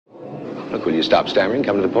Look, will you stop stammering?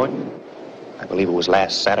 Come to the point. I believe it was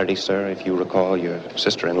last Saturday, sir, if you recall, your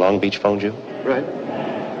sister in Long Beach phoned you. Right.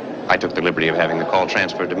 I took the liberty of having the call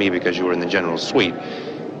transferred to me because you were in the general's suite.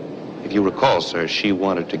 If you recall, sir, she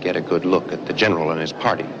wanted to get a good look at the general and his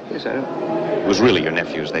party. Yes, I know. It was really your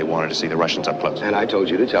nephews. They wanted to see the Russians up close. And I told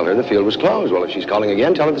you to tell her the field was closed. Well, if she's calling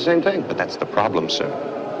again, tell her the same thing. But that's the problem,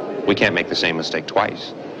 sir. We can't make the same mistake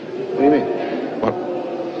twice. What do you mean?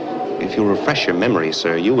 Well, if you refresh your memory,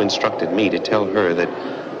 sir, you instructed me to tell her that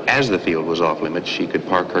as the field was off limits, she could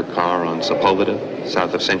park her car on Sepulveda,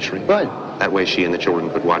 south of Century. Right. That way she and the children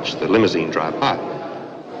could watch the limousine drive by.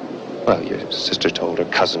 Well, your sister told her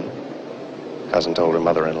cousin. Cousin told her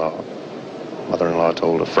mother-in-law. Mother-in-law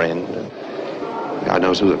told a friend. And God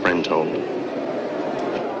knows who the friend told.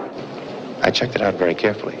 I checked it out very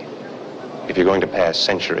carefully. If you're going to pass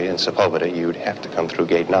Century and Sepulveda, you'd have to come through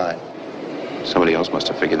Gate 9. Somebody else must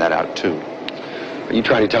have figured that out, too. Are you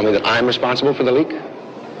trying to tell me that I'm responsible for the leak?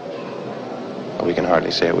 Well, we can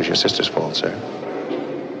hardly say it was your sister's fault, sir.